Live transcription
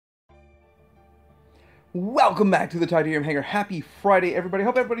Welcome back to the Titanium Hangar. Happy Friday, everybody.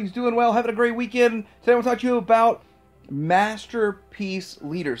 Hope everybody's doing well, having a great weekend. Today I want to talk to you about Masterpiece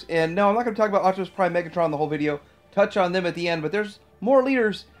leaders. And no, I'm not going to talk about Optimus Prime, Megatron the whole video. Touch on them at the end, but there's more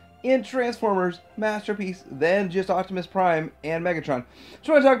leaders in Transformers Masterpiece than just Optimus Prime and Megatron.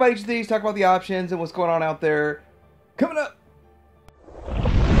 So I want to talk about each of these, talk about the options and what's going on out there. Coming up.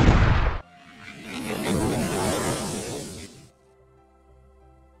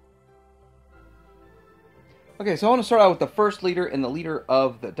 Okay, so I want to start out with the first leader and the leader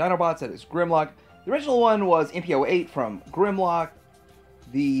of the Dinobots, that is Grimlock. The original one was MPO-8 from Grimlock,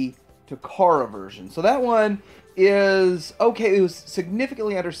 the Takara version. So that one is okay. It was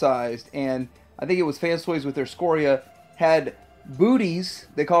significantly undersized, and I think it was Fans Toys with their Scoria had booties,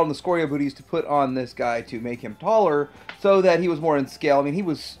 they call them the Scoria booties, to put on this guy to make him taller so that he was more in scale. I mean, he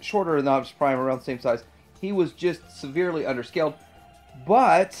was shorter than Optimus Prime, around the same size. He was just severely underscaled,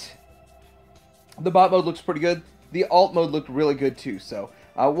 but the bot mode looks pretty good. The alt mode looked really good too. So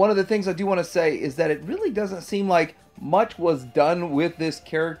one of the things I do want to say is that it really doesn't seem like much was done with this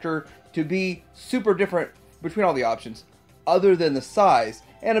character to be super different between all the options, other than the size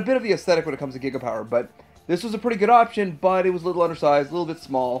and a bit of the aesthetic when it comes to Gigapower. But this was a pretty good option, but it was a little undersized, a little bit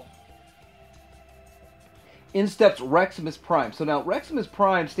small. In steps Reximus Prime. So now Reximus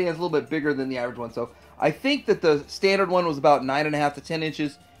Prime stands a little bit bigger than the average one. So I think that the standard one was about 9.5 to 10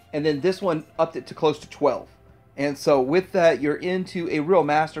 inches. And then this one upped it to close to 12. And so with that, you're into a real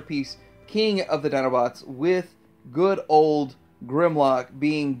masterpiece, king of the Dinobots, with good old Grimlock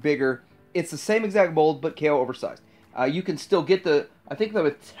being bigger. It's the same exact mold, but KO oversized. You can still get I think the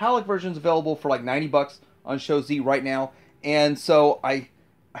metallic version's available for like 90 bucks on Show Z right now. And so I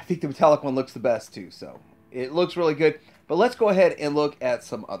think the metallic one looks the best too. So it looks really good. But let's go ahead and look at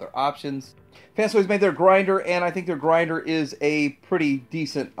some other options. Fans Toys made their grinder, and I think their grinder is a pretty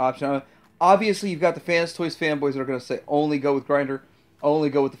decent option. Obviously, you've got the Fans Toys fanboys that are going to say only go with grinder, only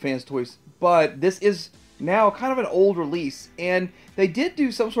go with the Fans Toys. But this is now kind of an old release, and they did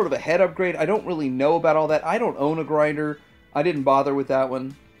do some sort of a head upgrade. I don't really know about all that. I don't own a grinder. I didn't bother with that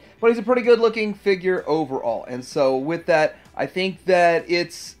one. But he's a pretty good-looking figure overall. And so with that, I think that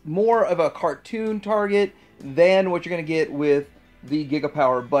it's more of a cartoon target than what you're going to get with the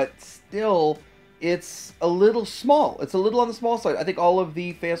Gigapower, but still, it's a little small. It's a little on the small side. I think all of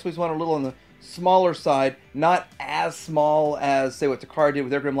the Fans Toys one are a little on the smaller side, not as small as, say, what Takara did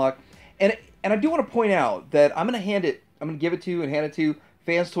with their Grimlock. And I do want to point out that I'm going to give it to and hand it to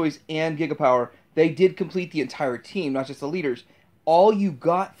Fans Toys and Gigapower. They did complete the entire team, not just the leaders. All you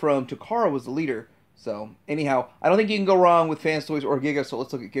got from Takara was the leader. So, anyhow, I don't think you can go wrong with Fans Toys or Giga, so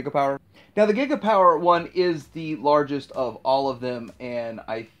let's look at Gigapower. Now, the Gigapower one is the largest of all of them, and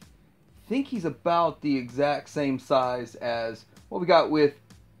I think he's about the exact same size as what we got with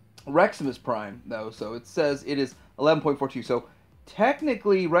Reximus Prime, though. So it says it is 11.42. So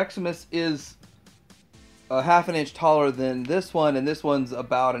technically, Reximus is a half an inch taller than this one, and this one's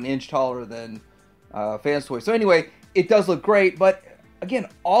about an inch taller than Fans Toys. So anyway, it does look great, but again,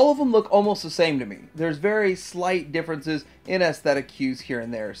 all of them look almost the same to me. There's very slight differences in aesthetic cues here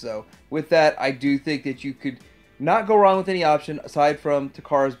and there. So with that, I do think that you could not go wrong with any option aside from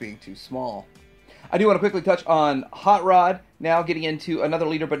Takara's being too small. I do want to quickly touch on Hot Rod, now getting into another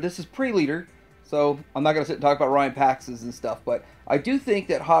leader, but this is pre-leader, so I'm not going to sit and talk about Ryan Pax's and stuff, but I do think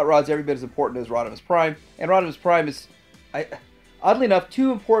that Hot Rod's every bit as important as Rodimus Prime, and Rodimus Prime is, oddly enough,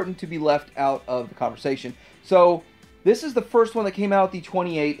 too important to be left out of the conversation. So this is the first one that came out, the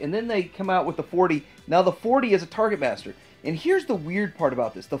 28, and then they come out with the 40. Now the 40 is a Target Master. And here's the weird part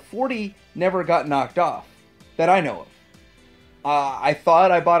about this. The 40 never got knocked off, that I know of. I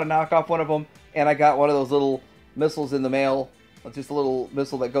thought I bought a knockoff one of them, and I got one of those little missiles in the mail. Just a little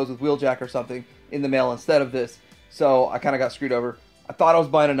missile that goes with Wheeljack or something in the mail instead of this. So I kind of got screwed over. I thought I was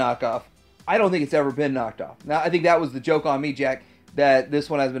buying a knockoff. I don't think it's ever been knocked off. Now, I think that was the joke on me, Jack, that this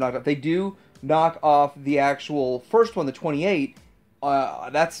one has been knocked off. They do knock off the actual first one, the 28.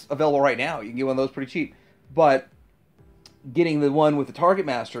 That's available right now. You can get one of those pretty cheap. But getting the one with the Target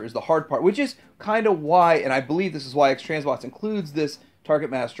Master is the hard part, which is kind of why, and I believe this is why X-Transbots includes this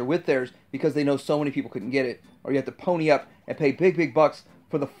Target Master with theirs, because they know so many people couldn't get it, or you have to pony up and pay big bucks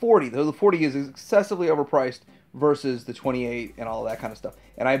for the 40. Though the 40 is excessively overpriced versus the 28 and all of that kind of stuff.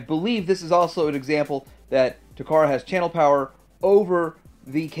 And I believe this is also an example that Takara has channel power over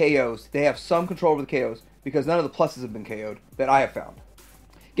the KOs. They have some control over the KOs because none of the pluses have been KO'd that I have found.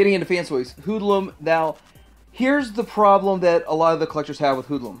 Getting into Fans Toys, Hoodlum. Now, here's the problem that a lot of the collectors have with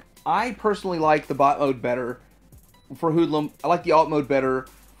Hoodlum. I personally like the bot mode better for Hoodlum. I like the alt mode better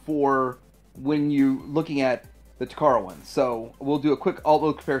for when you're looking at the Takara one. So we'll do a quick alt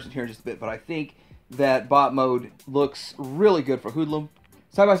mode comparison here in just a bit, but I think that bot mode looks really good for Hoodlum.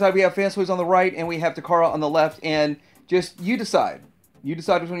 Side by side, we have Fans Toys on the right, and we have Takara on the left, and just, you decide. You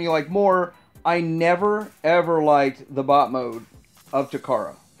decide which one you like more. I never, ever liked the bot mode of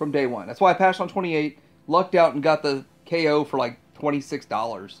Takara from day one. That's why I passed on 28, lucked out, and got the KO for like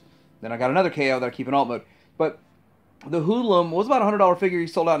 $26. Then I got another KO that I keep in alt mode. But the Hoodlum was about a $100 figure.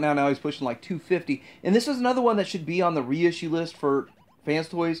 He's sold out now. Now he's pushing like $250. And this is another one that should be on the reissue list for Fans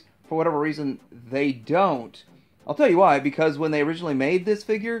Toys. For whatever reason, they don't. I'll tell you why. Because when they originally made this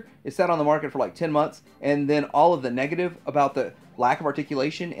figure, it sat on the market for like 10 months. And then all of the negative about the lack of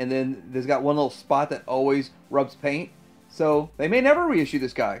articulation. And then there's got one little spot that always rubs paint. So they may never reissue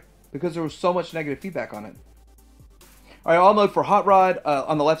this guy because there was so much negative feedback on it. All right, alt mode for Hot Rod.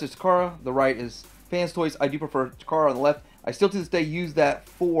 On the left is Takara. The right is Fans Toys. I do prefer Takara on the left. I still to this day use that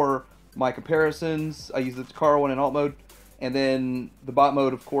for my comparisons. I use the Takara one in alt mode. And then the bot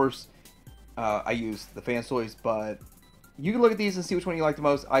mode, of course, I use the Fans Toys. But you can look at these and see which one you like the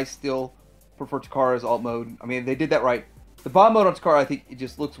most. I still prefer Takara's alt mode. I mean, they did that right. The bot mode on Takara, I think it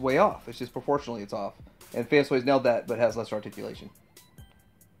just looks way off. It's just proportionally it's off. And Fans Toys nailed that, but has less articulation.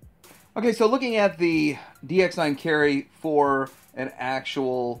 Okay, so looking at the DX9 carry for an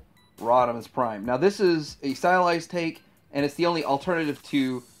actual Rodimus Prime. Now this is a stylized take, and it's the only alternative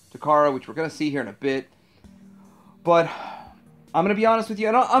to Takara, which we're going to see here in a bit. But I'm going to be honest with you,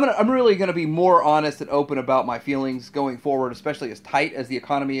 and I'm really going to be more honest and open about my feelings going forward, especially as tight as the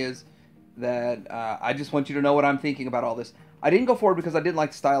economy is, that I just want you to know what I'm thinking about all this. I didn't go forward because I didn't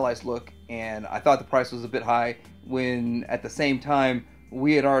like the stylized look, and I thought the price was a bit high, when at the same time,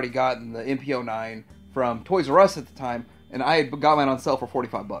 we had already gotten the MPO9 from Toys R Us at the time, and I had got mine on sale for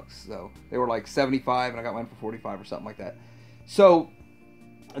 45 bucks. So they were like 75, and I got mine for 45 or something like that. So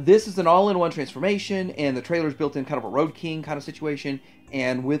this is an all-in-one transformation, and the trailer's built in kind of a Road King kind of situation.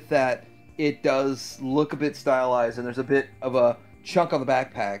 And with that, it does look a bit stylized, and there's a bit of a chunk on the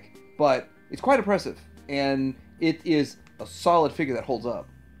backpack, but it's quite impressive, and it is a solid figure that holds up.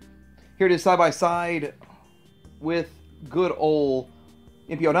 Here it is side by side with good old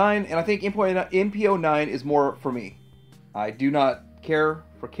MPO9, and I think MPO9 is more for me. I do not care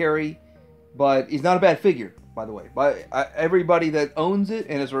for Carry, but he's not a bad figure, by the way. Everybody that owns it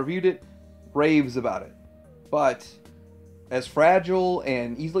and has reviewed it raves about it. But as fragile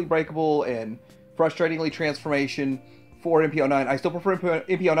and easily breakable and frustratingly transformation for MPO9, I still prefer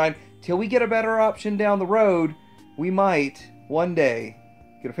MPO9 till we get a better option down the road. We might, one day,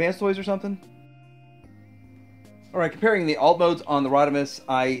 get a Fans Toys or something. Alright, comparing the alt modes on the Rodimus,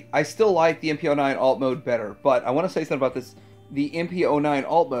 I still like the MPO9 alt mode better, but I want to say something about this. The MPO9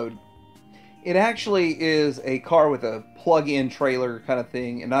 alt mode, it actually is a car with a plug-in trailer kind of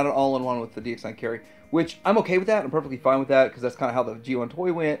thing, and not an all-in-one with the DX9 carry, which I'm okay with that. I'm perfectly fine with that, because that's kind of how the G1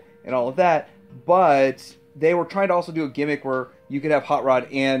 toy went, and all of that, but they were trying to also do a gimmick where you could have Hot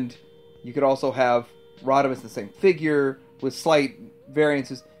Rod, and you could also have Rodimus in the same figure, with slight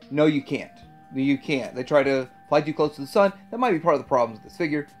variances. No, you can't. You can't. They try to fly too close to the sun. That might be part of the problems with this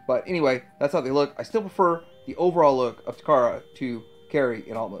figure. But anyway, that's how they look. I still prefer the overall look of Takara to Carry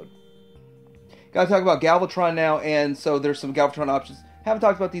in alt mode. Gotta talk about Galvatron now, and so there's some Galvatron options. Haven't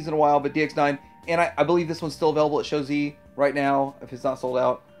talked about these in a while, but DX9, and I believe this one's still available at Show Z right now, if it's not sold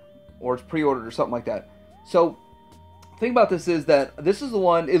out, or it's pre-ordered or something like that. So, the thing about this is that this is the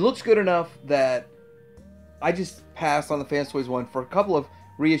one, it looks good enough that I just passed on the Fans Toys one for a couple of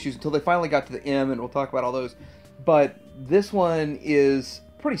reissues until they finally got to the M, and we'll talk about all those. But this one is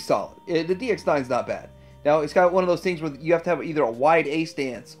pretty solid. The DX9 is not bad. Now, it's got one of those things where you have to have either a wide A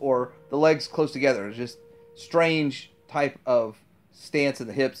stance or the legs close together. It's just strange type of stance in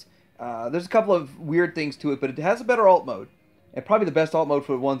the hips. There's a couple of weird things to it, but it has a better alt mode. And probably the best alt mode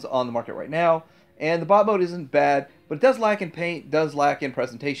for the ones on the market right now. And the bot mode isn't bad, but it does lack in paint, does lack in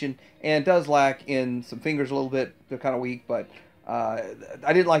presentation, and does lack in some fingers a little bit. They're kind of weak, but I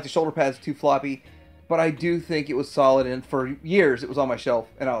didn't like the shoulder pads, too floppy. But I do think it was solid, and for years it was on my shelf,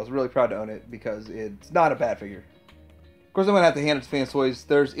 and I was really proud to own it because it's not a bad figure. Of course, I'm going to have to hand it to Fans Toys.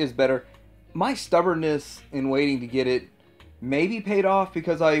 Theirs is better. My stubbornness in waiting to get it maybe paid off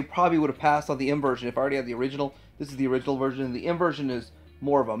because I probably would have passed on the M version if I already had the original. This is the original version. The M version is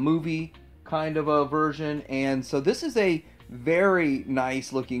more of a movie kind of a version, and so this is a very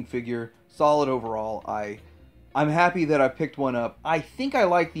nice looking figure, solid overall. I'm happy that I picked one up. I think I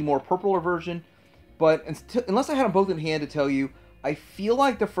like the more purpler version. But unless I had them both in hand to tell you, I feel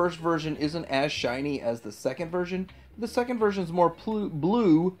like the first version isn't as shiny as the second version. The second version is more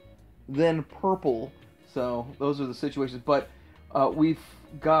blue than purple. So those are the situations. But we've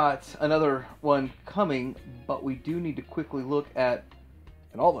got another one coming, but we do need to quickly look at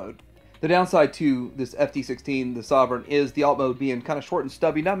an alt mode. The downside to this FD16, the Sovereign, is the alt mode being kind of short and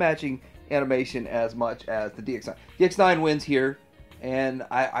stubby, not matching animation as much as the DX9. DX9 wins here, and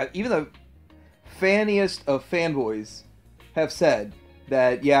I even the fanniest of fanboys have said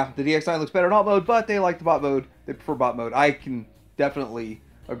that, yeah, the DX9 looks better in alt mode, but they like the bot mode. They prefer bot mode. I can definitely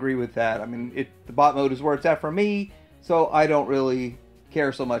agree with that. I mean, the bot mode is where it's at for me, so I don't really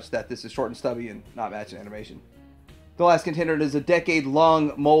care so much that this is short and stubby and not matching animation. The last contender is a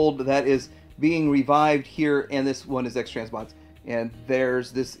decade-long mold that is being revived here, and this one is X-Transbots. And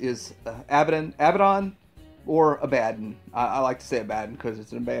this is Abaddon or Abaddon. I like to say Abaddon because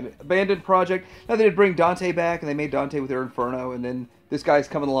it's an abandoned project. Now they did bring Dante back, and they made Dante with their Inferno, and then this guy's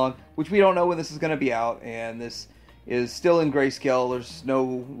coming along, which we don't know when this is going to be out, and this is still in grayscale. There's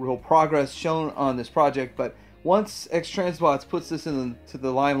no real progress shown on this project, but once X-Transbots puts this into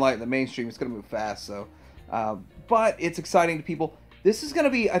the limelight in the mainstream, it's going to move fast. So, but it's exciting to people. This is going to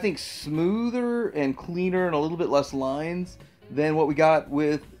be, I think, smoother and cleaner and a little bit less lines than what we got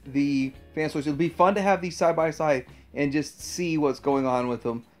with the Fans Toys. It'll be fun to have these side by side and just see what's going on with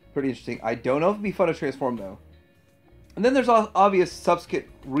them. Pretty interesting. I don't know if it'd be fun to transform though. And then there's obvious subsequent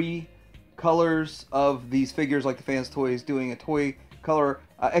recolors of these figures, like the Fans Toys doing a toy color.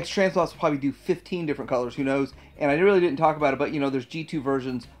 X-Transbots will probably do 15 different colors, who knows? And I really didn't talk about it, but you know, there's G2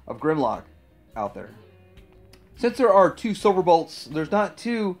 versions of Grimlock out there. Since there are 2 Silverbolts, there's not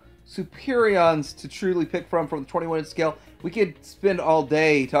 2 Superions to truly pick from the 21-inch scale. We could spend all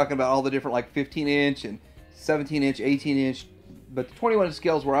day talking about all the different, like, 15-inch and 17-inch, 18-inch, but the 21-inch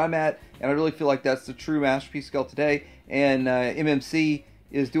scale is where I'm at, and I really feel like that's the true masterpiece scale today. And MMC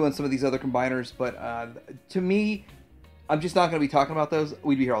is doing some of these other combiners, but to me, I'm just not going to be talking about those.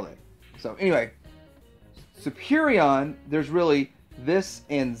 We'd be here all day. So anyway, Superion, there's really this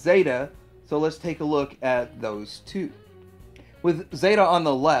and Zeta. So let's take a look at those 2. With Zeta on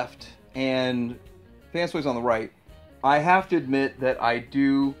the left and Fans Toys on the right, I have to admit that I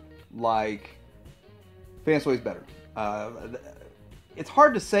do like Fans Toys better. It's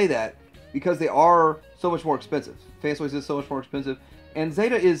hard to say that because they are so much more expensive. Fans Toys is so much more expensive, and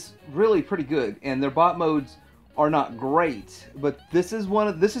Zeta is really pretty good, and their bot modes are not great, but this is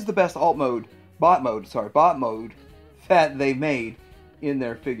the best bot mode that they made in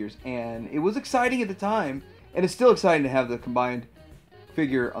their figures, and it was exciting at the time, and it's still exciting to have the combined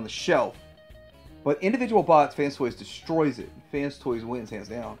figure on the shelf. But individual bots, Fans Toys destroys it. Fans Toys wins hands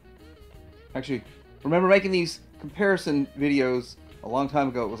down. Actually, remember making these comparison videos a long time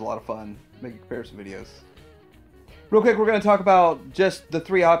ago. It was a lot of fun making comparison videos. Real quick, we're going to talk about just the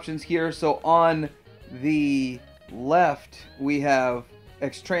 3 options here. So on the left, we have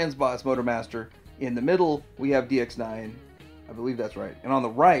X-Transbots Motormaster. In the middle, we have DX9. I believe that's right. And on the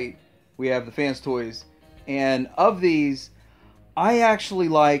right, we have the Fans Toys. And of these, I actually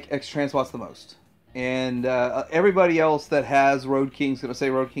like X-Transbots the most. And everybody else that has Road King's going to say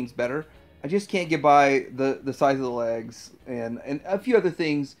Road King's better. I just can't get by the size of the legs and a few other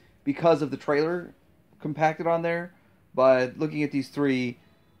things because of the trailer compacted on there. But looking at these 3,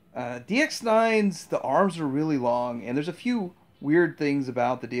 DX9's, the arms are really long. And there's a few weird things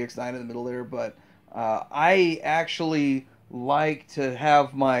about the DX9 in the middle there. But I actually like to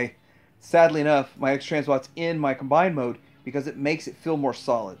have sadly enough, my X-Transbots in my combined mode because it makes it feel more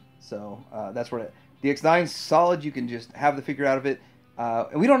solid. So that's where DX9's solid. You can just have the figure out of it.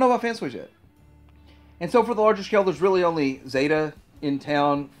 And we don't know about Fans Toys yet. And so for the larger scale, there's really only Zeta in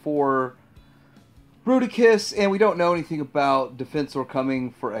town for Bruticus, and we don't know anything about Defensor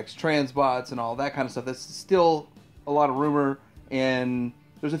coming for X-Transbots and all that kind of stuff. That's still a lot of rumor, and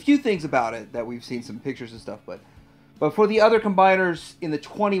there's a few things about it that we've seen some pictures and stuff, but for the other combiners in the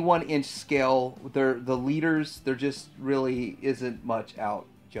 21-inch scale, they're the leaders. There just really isn't much out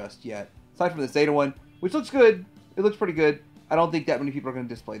just yet. Aside from the Zeta one, which looks good. It looks pretty good. I don't think that many people are going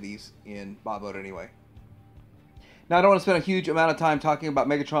to display these in bot mode anyway. Now, I don't want to spend a huge amount of time talking about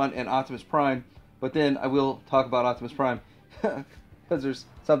Megatron and Optimus Prime, but then I will talk about Optimus Prime because there's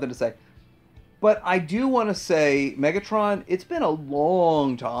something to say. But I do want to say, Megatron, it's been a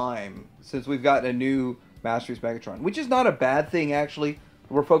long time since we've gotten a new Masterpiece Megatron, which is not a bad thing, actually.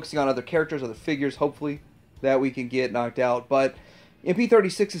 We're focusing on other characters, other figures, hopefully, that we can get knocked out. But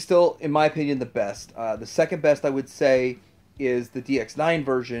MP36 is still, in my opinion, the best. The second best, I would say, is the DX9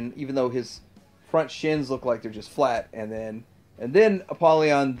 version, even though his front shins look like they're just flat. And then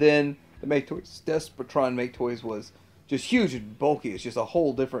Apollyon, then the Make Toys Despotron Make Toys was just huge and bulky. It's just a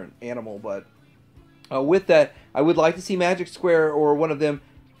whole different animal. But with that, I would like to see Magic Square or one of them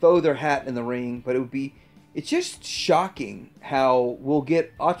throw their hat in the ring. But it's just shocking how we'll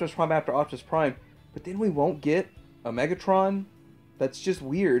get Optimus Prime after Optimus Prime, but then we won't get a Megatron. That's just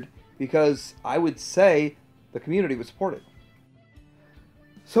weird. because I would say the community would support it.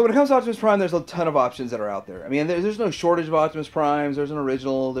 So when it comes to Optimus Prime, there's a ton of options that are out there. I mean, there's no shortage of Optimus Primes. There's an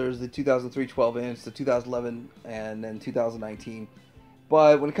original, there's the 2003 12-inch, the 2011, and then 2019.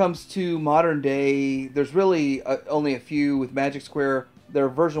 But when it comes to modern day, there's really only a few with Magic Square. There are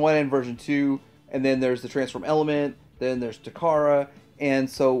version 1 and version 2, and then there's the Transform Element, then there's Takara, and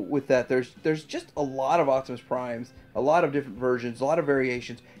so with that, there's just a lot of Optimus Primes, a lot of different versions, a lot of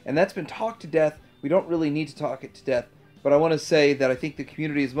variations, and that's been talked to death. We don't really need to talk it to death, but I want to say that I think the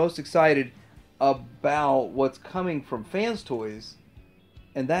community is most excited about what's coming from Fans Toys,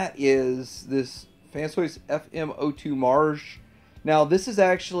 and that is this Fans Toys FM02 Marge. Now, this is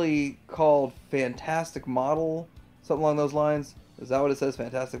actually called Fantastic Model, something along those lines. Is that what it says,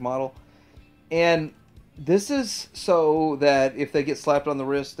 Fantastic Model? And this is so that if they get slapped on the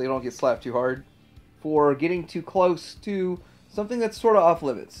wrist, they don't get slapped too hard for getting too close to something that's sort of off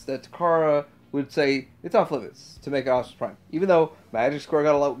limits. That Takara would say it's off limits to make Optimus Prime. Even though Magic Square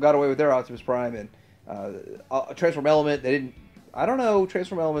got away with their Optimus Prime, and Transform Element, they didn't. I don't know,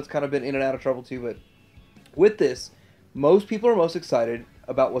 Transform Element's kind of been in and out of trouble too, but with this, most people are most excited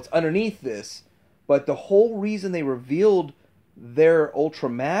about what's underneath this, but the whole reason they revealed their Ultra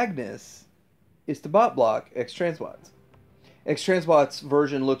Magnus is to bot block X-Transbots. X-Transbots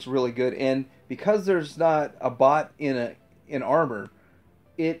version looks really good, and because there's not a bot in armor,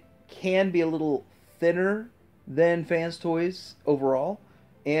 it can be a little thinner than Fans Toys overall,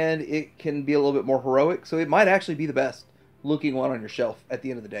 and it can be a little bit more heroic, so it might actually be the best looking one on your shelf at the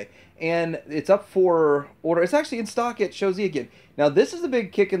end of the day. And it's up for order. It's actually in stock at Shozi again. Now, this is a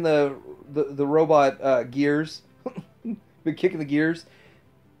big kick in the robot gears. Big kick in the gears.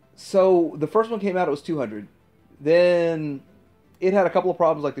 So, the first one came out, it was $200. Then, it had a couple of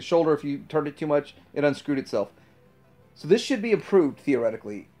problems, like the shoulder, if you turned it too much, it unscrewed itself. So, this should be improved,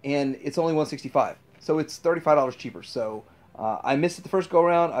 theoretically, and it's only $165. So, it's $35 cheaper. So, I missed it the first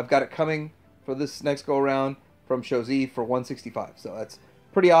go-around. I've got it coming for this next go-around from Shozi for $165. So that's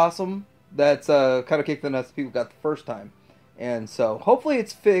pretty awesome. That's kind of kicked the nuts people got the first time. And so hopefully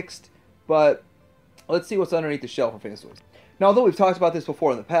it's fixed, but let's see what's underneath the shelf for Fans Toys. Now, although we've talked about this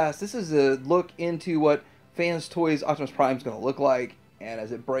before in the past, this is a look into what Fans Toys Optimus Prime is going to look like, and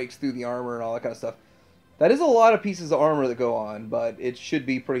as it breaks through the armor and all that kind of stuff. That is a lot of pieces of armor that go on, but it should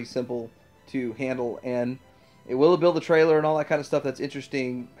be pretty simple to handle, and it will build the trailer and all that kind of stuff. That's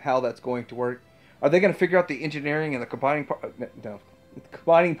interesting how that's going to work. Are they going to figure out the engineering and the combining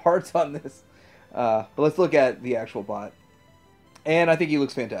parts on this? But let's look at the actual bot. And I think he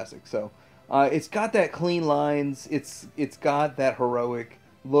looks fantastic. So it's got that clean lines. It's got that heroic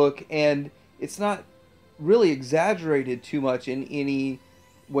look, and it's not really exaggerated too much in any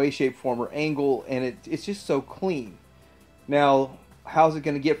way, shape, form, or angle. And it's just so clean. Now, how's it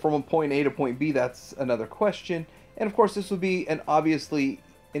going to get from point A to point B? That's another question. And of course, this would be obviously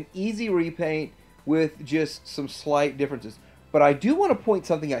an easy repaint with just some slight differences. But I do want to point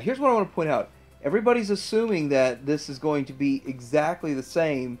something out. Here's what I want to point out. Everybody's assuming that this is going to be exactly the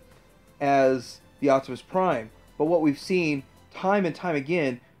same as the Optimus Prime. But what we've seen time and time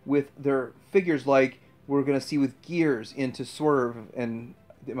again with their figures, like we're going to see with Gears into Swerve, and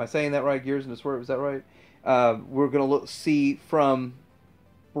am I saying that right? Gears into Swerve, is that right? We're going to see from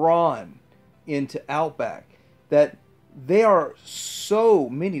Brawn into Outback, that they are so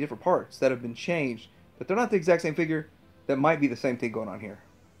many different parts that have been changed, but they're not the exact same figure. That might be the same thing going on here.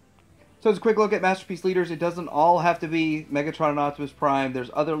 So as a quick look at Masterpiece leaders, it doesn't all have to be Megatron and Optimus Prime. There's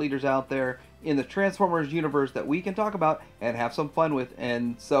other leaders out there in the Transformers universe that we can talk about and have some fun with.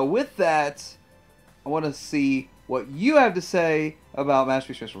 And so with that, I want to see what you have to say about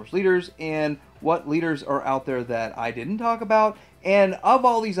Masterpiece Transformers leaders and what leaders are out there that I didn't talk about. And of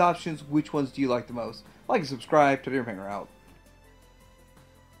all these options, which ones do you like the most? Like and subscribe. Totally Hanger out.